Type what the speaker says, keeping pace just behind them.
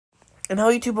And hello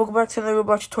YouTube, welcome back to another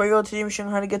Roblox tutorial. Today I'm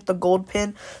showing how to get the gold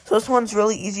pin. So this one's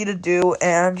really easy to do,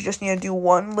 and you just need to do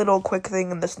one little quick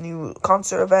thing in this new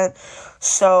concert event.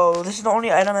 So this is the only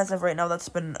item as of right now that's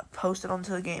been posted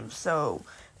onto the game. So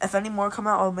if any more come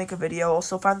out, I'll make a video.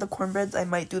 Also find the cornbreads. I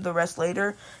might do the rest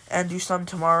later and do some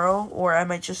tomorrow, or I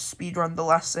might just speedrun the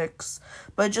last 6.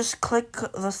 But just click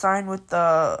the sign with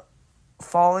the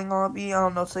falling lobby. I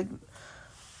don't know, it's like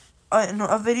in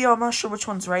a video, I'm not sure which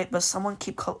one's right, but someone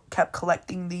kept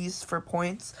collecting these for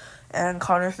points, and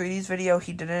Connor 3D's video,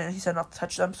 he didn't, he said not to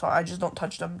touch them, so I just don't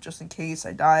touch them just in case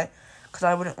I die, because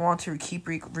I wouldn't want to keep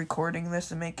recording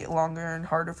this and make it longer and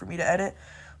harder for me to edit.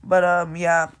 But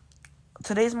yeah,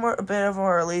 today's a bit of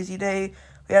a lazy day.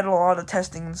 We had a lot of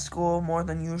testing in school, more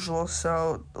than usual,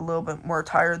 so a little bit more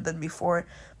tired than before,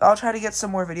 but I'll try to get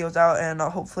some more videos out, and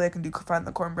hopefully I can find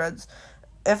the cornbreads.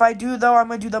 If I do, though, I'm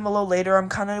going to do them a little later. I'm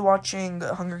kind of watching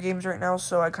Hunger Games right now,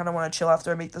 so I kind of want to chill after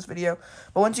I make this video.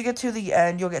 But once you get to the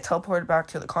end, you'll get teleported back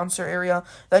to the concert area.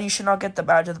 Then you should not get the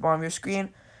badge at the bottom of your screen.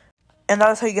 And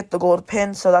that is how you get the gold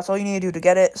pin, so that's all you need to do to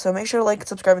get it. So make sure to like,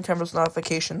 subscribe, and turn on those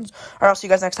notifications. Alright, I'll see you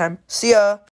guys next time. See ya!